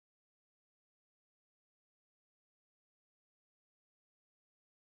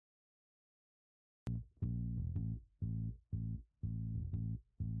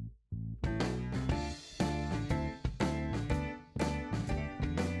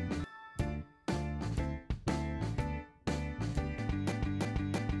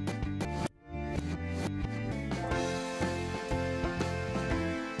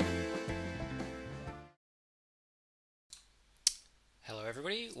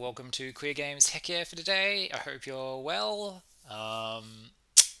everybody, welcome to Queer Games Heck Yeah for today. I hope you're well. Over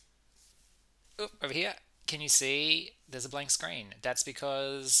here, can you see there's a blank screen? That's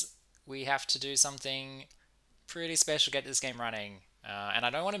because we have to do something pretty special to get this game running. And I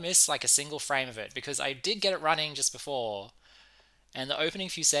don't want to miss like a single frame of it because I did get it running just before and the opening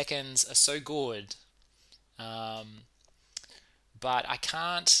few seconds are so good. But I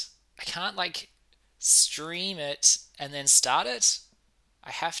can't like stream it and then start it. I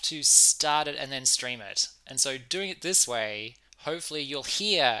have to start it and then stream it. And so doing it this way, hopefully you'll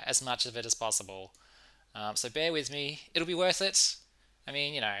hear as much of it as possible. So bear with me. It'll be worth it. I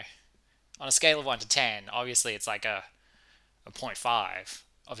mean, on a scale of 1 to 10, obviously it's like a 0.5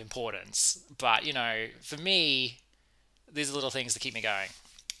 of importance. But, for me, these are little things that keep me going.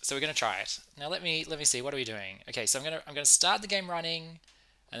 So we're going to try it. Now let me see, what are we doing? Okay, so I'm going to start the game running,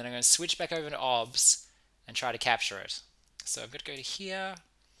 and then I'm going to switch back over to OBS and try to capture it. So I'm going to go to here,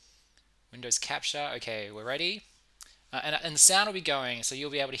 Windows Capture. Okay, we're ready. And the sound will be going, so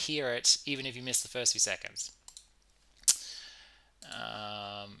you'll be able to hear it even if you miss the first few seconds.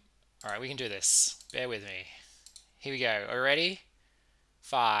 Alright, we can do this. Bear with me. Here we go. Are we ready?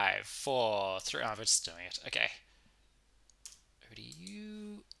 5, 4, 3. Oh, we're just doing it. Okay. Over to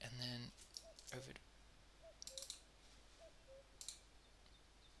you, and then over to...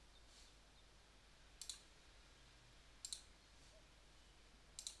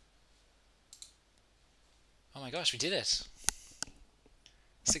 Oh my gosh, we did it.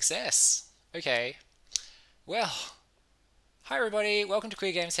 Success. Okay. Well, hi everybody, welcome to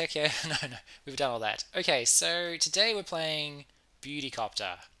Queer Games Heck Yeah. No, we've done all that. Okay, so today we're playing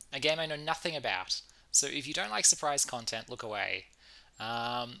Beautycopter, a game I know nothing about. So if you don't like surprise content, look away.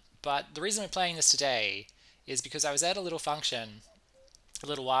 But the reason we're playing this today is because I was at a little function a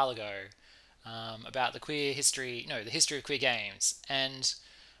little while ago about the history of queer games, and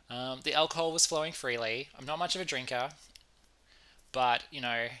the alcohol was flowing freely. I'm not much of a drinker, but,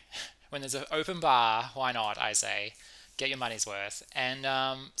 when there's an open bar, why not, I say. Get your money's worth. And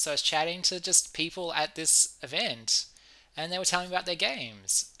so I was chatting to just people at this event, and they were telling me about their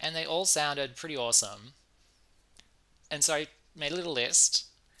games, and they all sounded pretty awesome. And so I made a little list,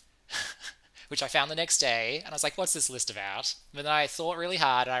 which I found the next day, and I was like, what's this list about? But then I thought really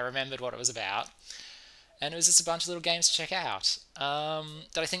hard, and I remembered what it was about. And it was just a bunch of little games to check out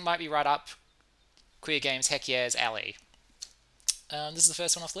that I think might be right up Queer Games Heck Yeah's alley. This is the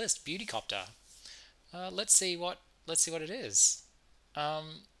first one off the list, Beautycopter. Let's see what it is. Yeah.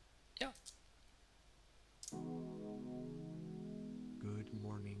 Good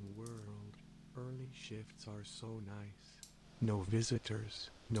morning, world. Early shifts are so nice. No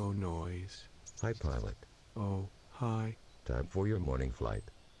visitors, no noise. Hi, pilot. Oh, hi. Time for your morning flight.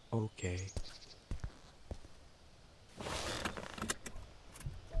 Okay.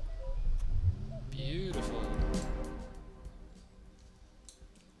 Beautiful.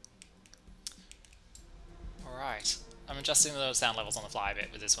 Alright. I'm adjusting the sound levels on the fly a bit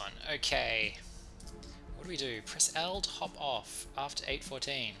with this one. Okay. What do we do? Press L to hop off after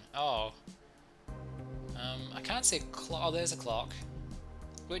 8:14. Oh. I can't see a clock. Oh, there's a clock.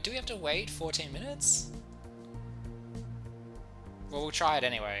 Wait, do we have to wait 14 minutes? Well, we'll try it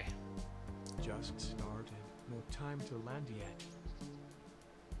anyway. Just started. No time to land yet.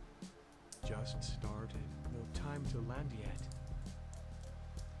 Just started. No time to land yet.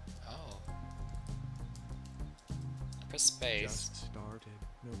 Oh. Press space. Just started.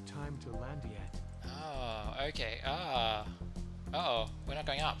 No time to land yet. Oh, okay. Uh-oh, we're not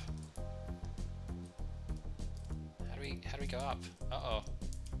going up. How do we go up? Uh-oh.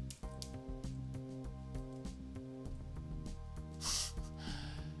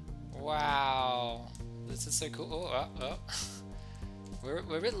 Wow. This is so cool. Oh. We're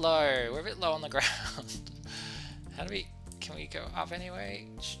a bit low. We're a bit low on the ground. Can we go up anyway?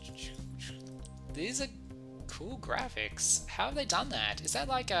 These are cool graphics. How have they done that? Is that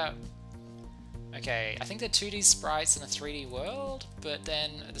like a... Okay, I think they're 2D sprites in a 3D world, but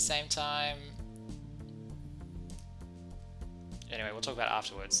then at the same time... Anyway, we'll talk about it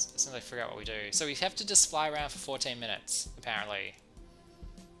afterwards, as soon as I figure out what we do. So we have to just fly around for 14 minutes, apparently.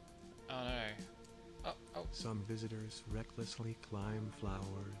 Oh no. Oh. Some visitors recklessly climb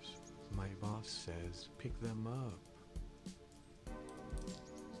flowers. My boss says pick them up.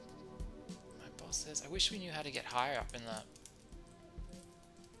 My boss says, I wish we knew how to get higher up in the...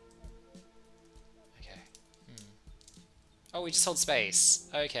 Okay. Oh, we just hold space.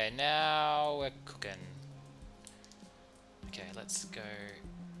 Okay, now we're cooking. Okay, let's go...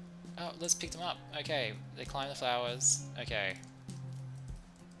 Oh, let's pick them up. Okay, they climb the flowers. Okay.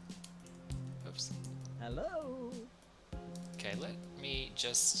 Oops. Hello. Okay, let me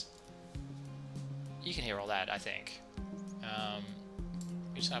just... You can hear all that, I think.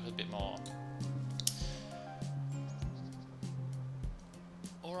 We just have a bit more.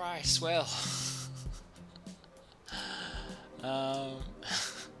 Alright, well... Oh,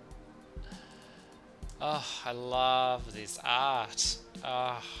 I love this art.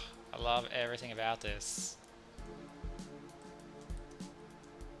 Oh, I love everything about this.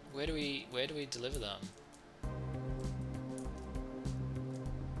 Where do we deliver them?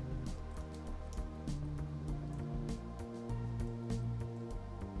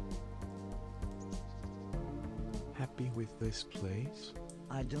 Happy with this place?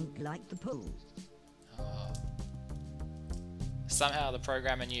 I don't like the pool. Oh. Somehow the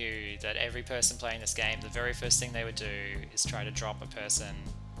programmer knew that every person playing this game, the very first thing they would do is try to drop a person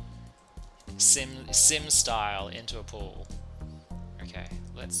sim style into a pool. Okay,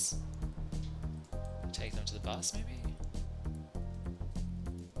 let's take them to the bus maybe?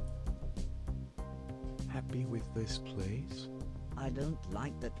 Happy with this place? I don't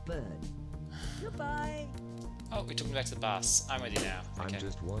like that bird. Goodbye. Oh, we took them back to the bus. I'm with you now. Okay. I'm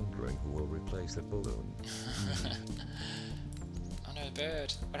just wondering who will replace the balloon. Oh no, the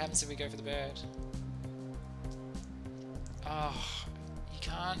bird. What happens if we go for the bird? Oh, you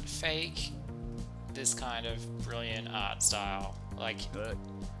can't fake this kind of brilliant art style. Like,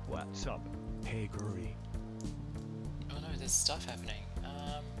 What's up? Hey, Guri. oh no, there's stuff happening.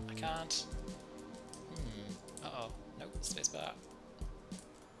 I can't. Uh-oh. Nope, spacebar.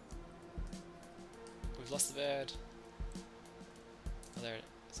 We've lost the bird. Oh, there.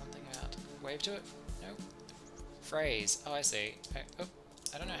 Something about. Wave to it? Nope. Phrase. Oh, I see. Oh,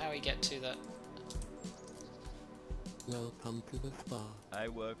 I don't know how we get to the. Welcome to the spa. I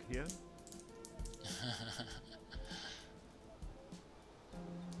work here.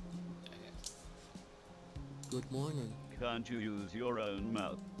 Good morning. Can't you use your own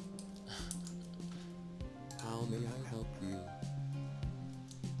mouth? How may I help you?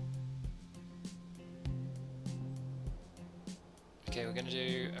 Okay, we're gonna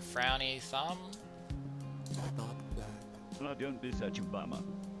do a frowny thumb. Stop that. Now don't be such a bummer.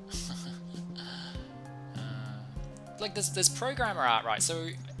 Like there's programmer art, right? So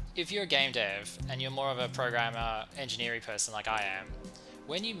if you're a game dev and you're more of a programmer engineering person like I am,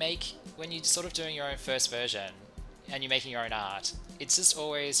 when you're sort of doing your own first version and you're making your own art, it's just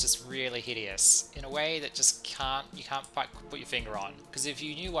always just really hideous in a way that just you can't quite put your finger on, because if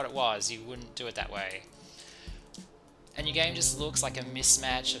you knew what it was, you wouldn't do it that way. And your game just looks like a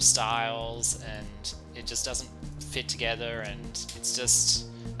mismatch of styles, and it just doesn't fit together, and it's just,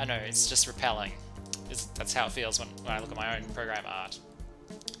 I don't know, it's just repelling. That's how it feels when I look at my own program art.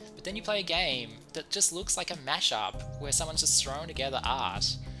 But then you play a game that just looks like a mashup, where someone's just thrown together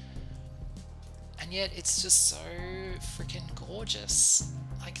art, and yet it's just so freaking gorgeous,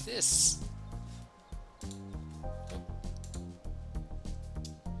 like this.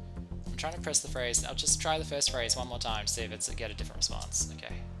 I'm trying to press the phrase. I'll just try the first phrase one more time to see if it's get a different response.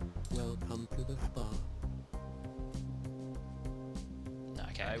 Okay. Welcome to the spa. No,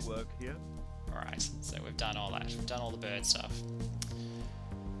 okay. I work here. Alright, so we've done all that. We've done all the bird stuff.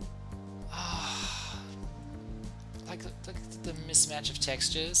 Like the mismatch of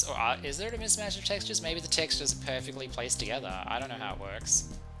textures, or is there a mismatch of textures? Maybe the textures are perfectly placed together. I don't know how it works.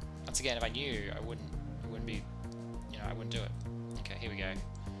 Once again, if I knew, I wouldn't be, I wouldn't do it. Okay, here we go.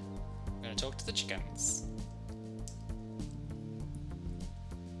 I'm gonna talk to the chickens.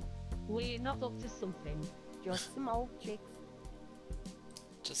 We're not up to something, just some old chicks.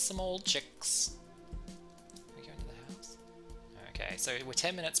 Just some old chicks. We go into the house. Okay, so we're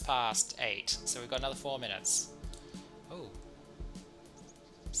 10 minutes past 8, so we've got another 4 minutes. Oh.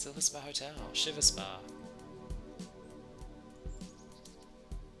 Silver Spa Hotel, Shiver Spa.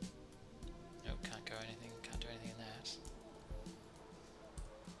 Nope, can't do anything in that.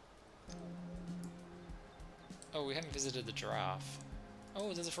 Oh, we haven't visited the giraffe.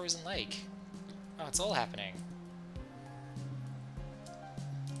 Oh, there's a frozen lake. Oh, it's all happening.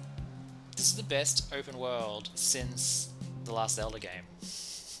 This is the best open world since the last Zelda game.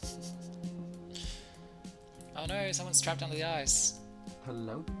 Oh no, someone's trapped under the ice.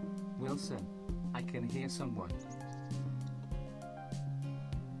 Hello? Wilson, I can hear someone.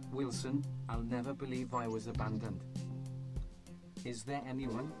 Wilson, I'll never believe I was abandoned. Is there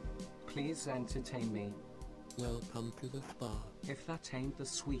anyone? Please entertain me. Welcome to the spa. If that ain't the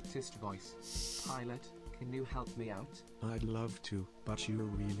sweetest voice. Pilot, can you help me out? I'd love to, but you're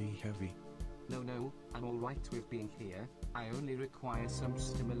really heavy. No, I'm alright with being here. I only require some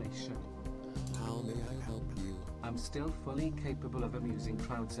stimulation. How may I help you? I'm still fully capable of amusing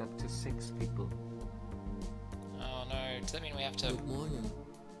crowds up to 6 people. Oh no, Does that mean we have to Good morning.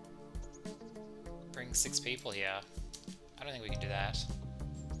 bring 6 people here? I don't think we can do that.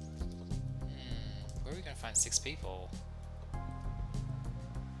 Where are we going to find 6 people?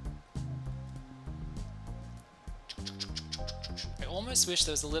 I almost wish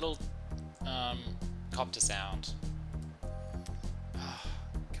there was a little copter sound. Oh,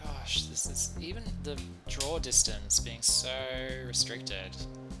 gosh, this is even the draw distance being so restricted,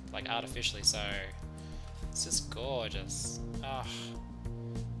 like artificially so. It's just gorgeous. Oh,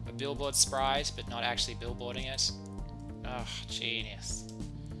 a billboard sprite, but not actually billboarding it. Oh, genius.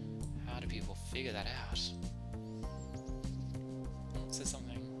 How do people figure that out? Oh, it says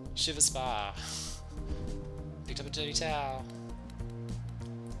something. Shiver Spa. Picked up a dirty towel.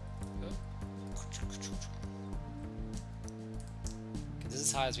 Okay, this is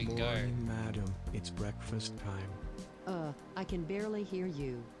as high as we can go. Morning, madam. It's breakfast time. I can barely hear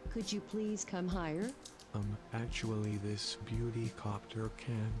you. Could you please come higher? Actually, this Beautycopter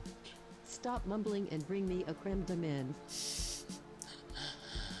can't. Stop mumbling and bring me a creme de menthe.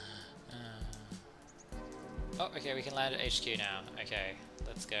 Oh, okay, we can land at HQ now. Okay,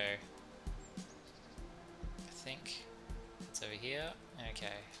 let's go. I think it's over here.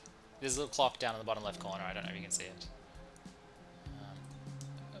 Okay. There's a little clock down in the bottom left corner. I don't know if you can see it.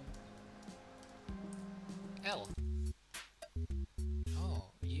 L. Oh,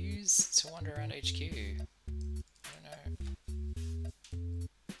 use to wander around HQ. I don't know.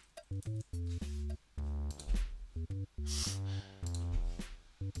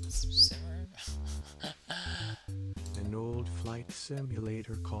 Simmer. An old flight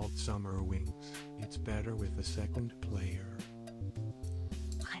simulator called Summer Wings. It's better with a second player.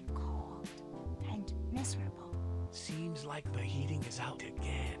 I'm cold and miserable. Seems like the heating is out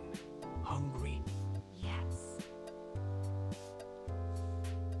again. Hungry? Yes.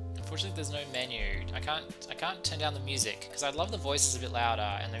 Unfortunately, there's no menu. I can't turn down the music because I'd love the voices a bit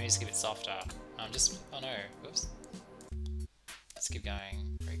louder and the music a bit softer. Oh no, whoops. Let's keep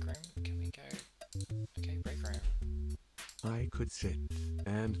going. Break room. Can we go? Okay, break room. I could sit,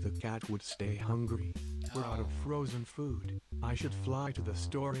 and the cat would stay hungry. We're out of frozen food. I should fly to the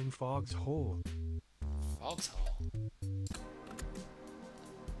store in Fog's Hole. Fog's Hole.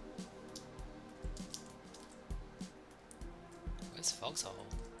 Where's Fog's Hole?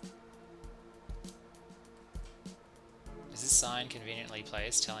 Is this sign conveniently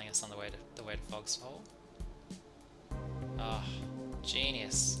placed, telling us on the way to Fog's Hole? Ah,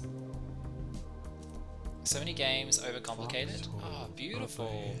 genius. So many games overcomplicated. Oh,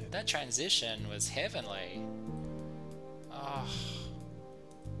 beautiful. That transition was heavenly. Ah.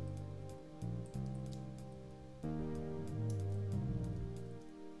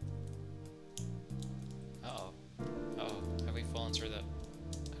 Uh-oh. Uh-oh. Have we fallen through the... I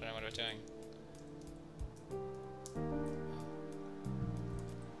don't know what we're doing.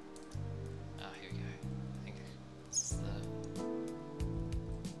 Ah, here we go. I think this is the...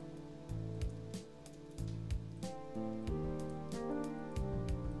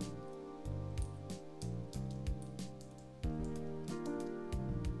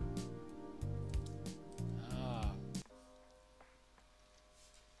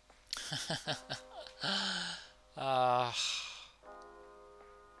 Ah,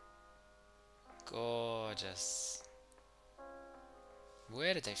 gorgeous.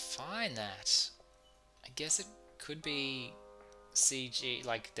 Where did they find that? I guess it could be CG,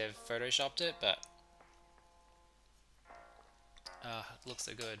 like they've photoshopped it, but it looks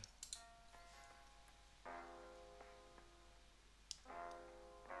so good.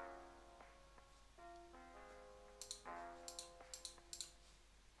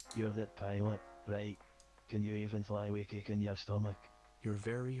 You're that pilot, right? Can you even fly with cake in your stomach? You're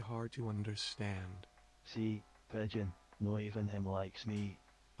very hard to understand. See, Pigeon, no even him likes me.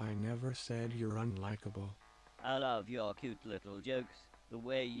 I never said you're unlikable. I love your cute little jokes. The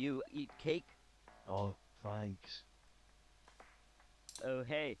way you eat cake. Oh, thanks. Oh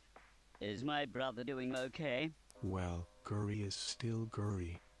hey, is my brother doing okay? Well, Gurry is still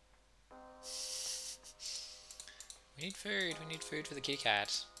Gurry. We need food for the kitty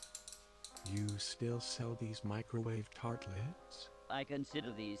cat. You still sell these microwave tartlets? I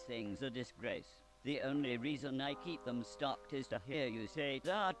consider these things a disgrace. The only reason I keep them stocked is to hear you say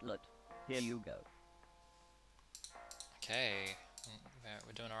tartlet. Here you go. Okay,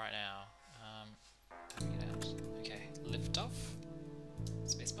 we're doing alright now. How do we get out? Okay, lift off.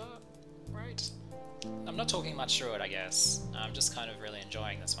 Spacebar, right? I'm not talking much through it, I guess. I'm just kind of really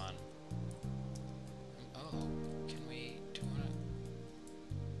enjoying this one. Oh, do we wanna...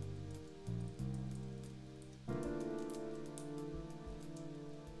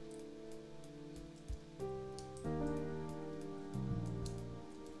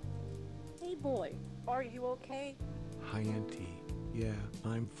 boy, are you okay? Hi, Auntie. Yeah,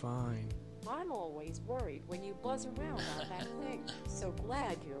 I'm fine. I'm always worried when you buzz around on that thing. So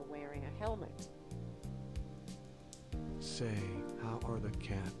glad you're wearing a helmet. Say, how are the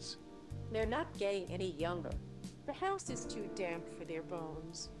cats? They're not getting any younger. The house is too damp for their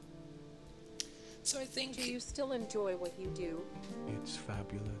bones. So I think... Do you still enjoy what you do? It's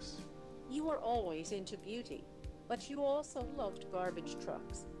fabulous. You were always into beauty, but you also loved garbage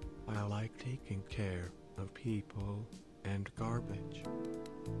trucks. I like taking care of people and garbage.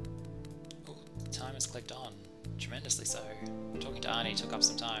 Oh, the time has clicked on. Tremendously so. Talking to Arnie took up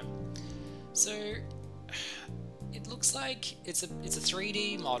some time. So... it looks like it's a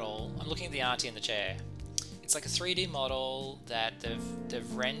 3D model. I'm looking at the auntie in the chair. It's like a 3D model that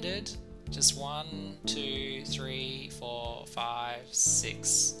they've rendered just 1, 2, 3, 4, 5,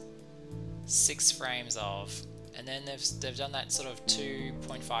 6 frames of, and then they've done that sort of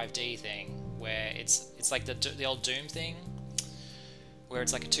 2.5D thing where it's like the old Doom thing, where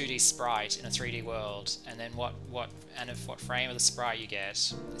it's like a 2D sprite in a 3D world, and then what frame of the sprite you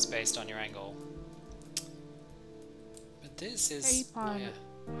get is based on your angle. But this is... Hey, pilot.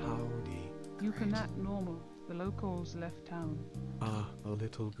 Howdy. You can act normal. The locals left town. Ah, a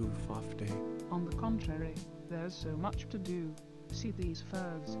little goof-off day. On the contrary, there's so much to do. See these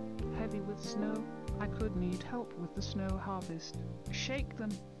furs, heavy with snow? I could need help with the snow harvest. Shake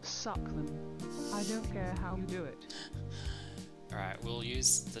them, suck them. I don't care how you do it. Alright, we'll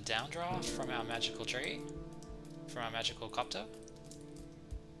use the downdraft from our magical tree, from our magical copter.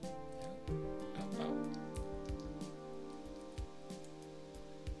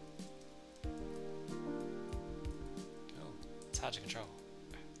 It's hard to control.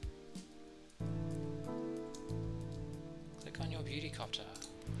 Click on your Beautycopter.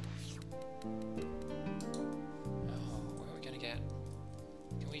 Oh, where are we gonna get?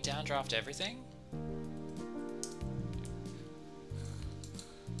 Can we downdraft everything?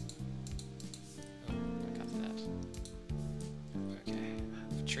 Oh, I can't do that. Okay,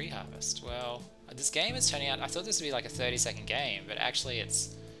 tree harvest. Well, this game is turning out. I thought this would be like a 30-second game, but actually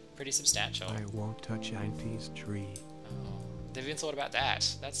it's pretty substantial. I won't touch Auntie's tree. They've even thought about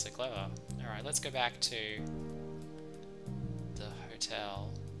that. That's so clever. Alright, let's go back to the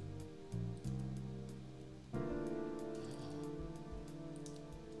hotel.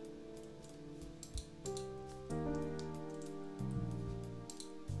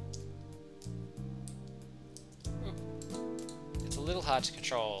 It's a little hard to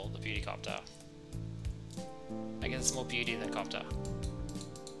control the Beautycopter. I guess it's more beauty than copter.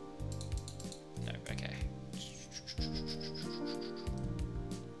 No, okay.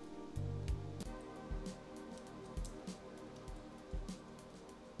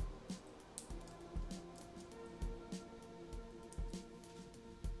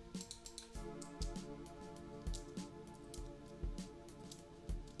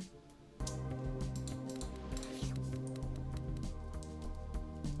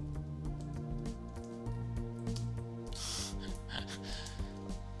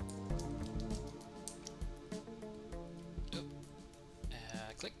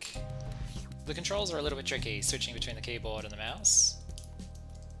 Click. The controls are a little bit tricky, switching between the keyboard and the mouse.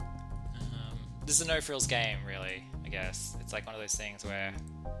 This is a no-frills game, really, I guess. It's like one of those things where...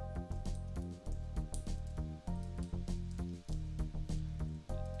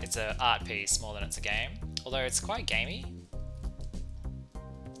 it's an art piece more than it's a game, although it's quite gamey.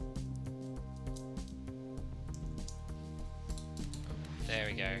 There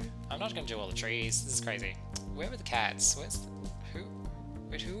we go. I'm not going to do all the trees, this is crazy. Where were the cats? Where's the...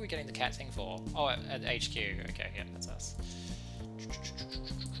 Wait, who are we getting the cat thing for? Oh, at HQ. Okay, yeah, that's us.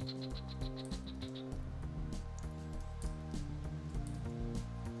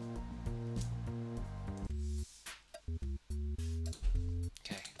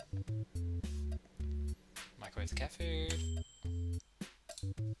 Okay. Microwave the cat food.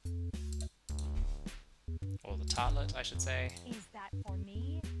 Or the tartlet, I should say. Is that for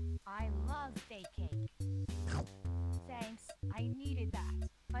me? I love fake cake. Thanks, I needed that,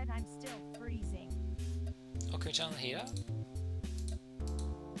 but I'm still freezing. Oh, can we turn on the heater?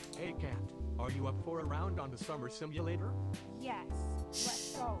 Hey, cat. Are you up for a round on the summer simulator? Yes,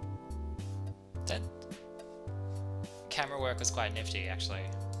 let's go. That camera work was quite nifty, actually.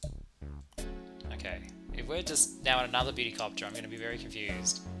 Okay, if we're just now at another Beautycopter, I'm going to be very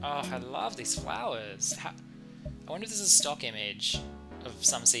confused. Oh, I love these flowers. I wonder if this is a stock image of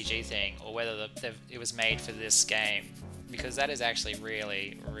some CG thing, or whether it was made for this game, because that is actually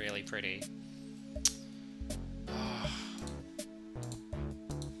really, really pretty.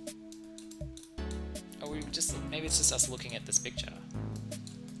 Oh, maybe it's just us looking at this picture.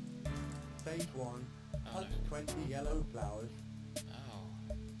 Stage 1. Oh, Touch no. 20 yellow flowers. Oh.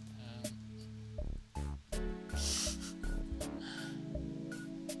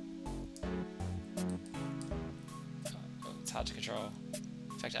 Oh, it's hard to control.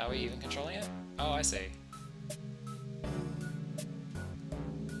 In fact, are we even controlling it? Oh, I see.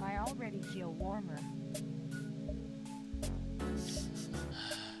 I already feel warmer.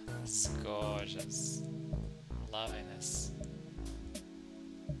 It's gorgeous. I'm loving this.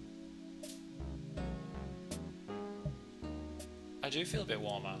 I do feel a bit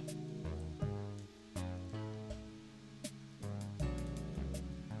warmer.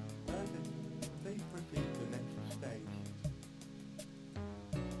 Perfect. Please proceed to the next stage.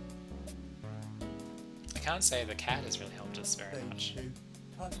 I can't say the cat has really helped us very much. Stage 2.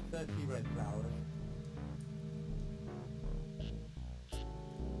 Touch 30 red flowers.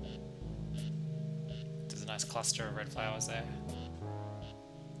 There's a nice cluster of red flowers there.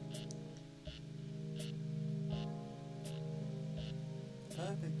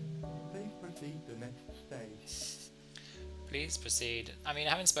 Perfect. Please proceed to the next stage. Please proceed. I mean,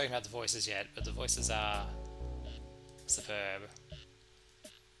 I haven't spoken about the voices yet, but the voices are superb.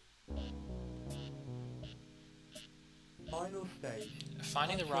 Final stage.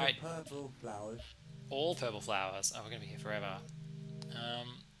 Finding the Touch right... all purple flowers. All purple flowers. Oh, we're going to be here forever.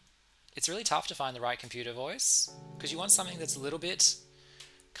 It's really tough to find the right computer voice, because you want something that's a little bit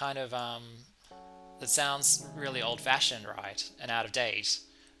kind of, that sounds really old-fashioned, right, and out of date,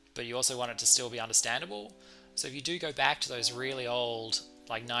 but you also want it to still be understandable. So if you do go back to those really old,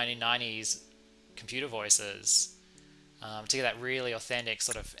 like 1990s computer voices, to get that really authentic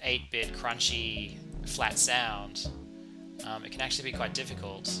sort of 8-bit crunchy flat sound, it can actually be quite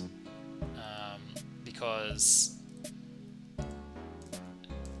difficult, because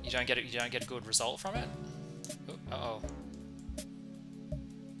you don't get a good result from it. Ooh, uh-oh.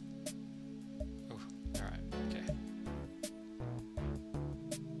 Ooh, alright, okay.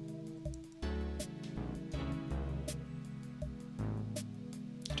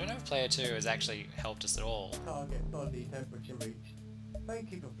 I don't know if player 2 has actually helped us at all. Target body temperature reached.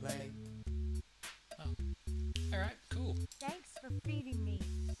 Thank you for playing. Oh. Alright, cool. Thanks for feeding me,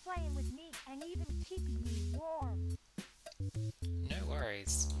 playing with me, and even keeping me warm. No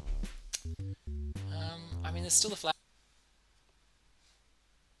worries. I mean, there's still a flag.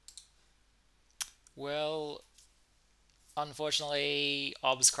 Well, unfortunately,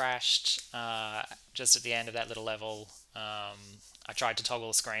 OBS crashed just at the end of that little level. I tried to toggle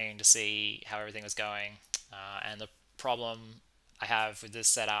the screen to see how everything was going, and the problem I have with this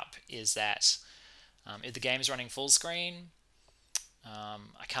setup is that if the game is running full screen,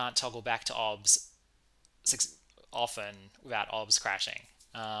 I can't toggle back to OBS often without OBS crashing.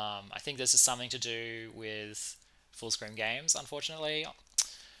 I think this is something to do with full screen games, unfortunately.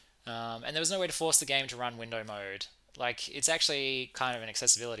 And there was no way to force the game to run window mode. Like, it's actually kind of an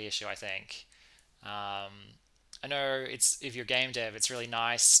accessibility issue, I think. I know if you're game dev, it's really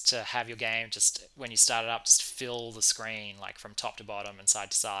nice to have your game just, when you start it up, just fill the screen, like from top to bottom and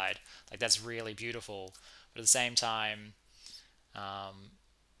side to side. Like, that's really beautiful. But at the same time,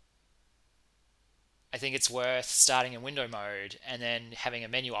 I think it's worth starting in window mode and then having a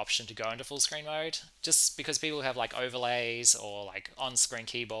menu option to go into full screen mode, just because people have like overlays or like on-screen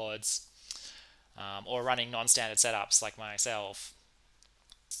keyboards, or running non-standard setups like myself.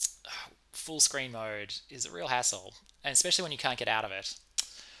 Full screen mode is a real hassle, and especially when you can't get out of it.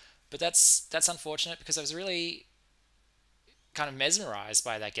 But that's unfortunate, because I was really kind of mesmerized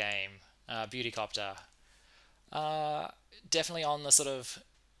by that game, Beautycopter. Definitely on the sort of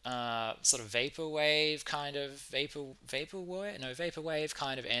vaporwave kind of vaporwave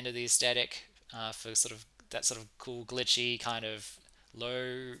kind of end of the aesthetic, for sort of that sort of cool glitchy kind of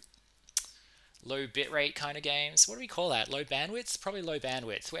low bitrate kind of games. What do we call that? Low bandwidth? Probably low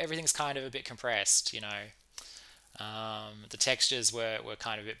bandwidth, where everything's kind of a bit compressed, you know. The textures were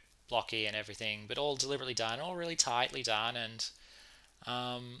kind of a bit blocky and everything, but all deliberately done, all really tightly done. And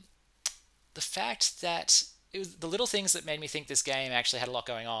the fact that it was the little things that made me think this game actually had a lot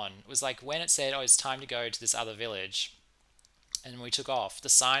going on. It was like when it said, oh, it's time to go to this other village, and when we took off, the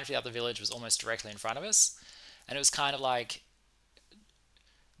sign for the other village was almost directly in front of us, and it was kind of like,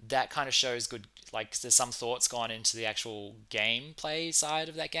 that kind of shows good, like there's some thoughts gone into the actual gameplay side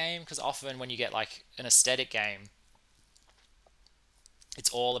of that game, because often when you get like an aesthetic game, it's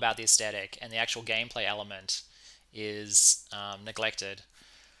all about the aesthetic, and the actual gameplay element is neglected.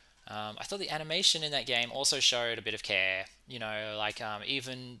 I thought the animation in that game also showed a bit of care, you know, like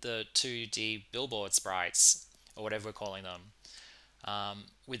even the 2D billboard sprites, or whatever we're calling them.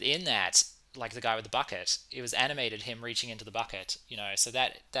 Within that, like the guy with the bucket. It was animated him reaching into the bucket, you know, so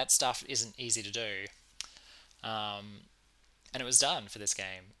that stuff isn't easy to do. And it was done for this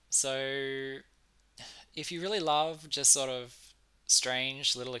game. So if you really love just sort of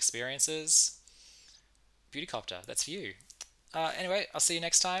strange little experiences, Beautycopter, that's for you. Anyway, I'll see you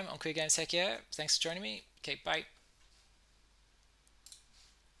next time on Queer Games Heck Yeah. Thanks for joining me. Okay, bye.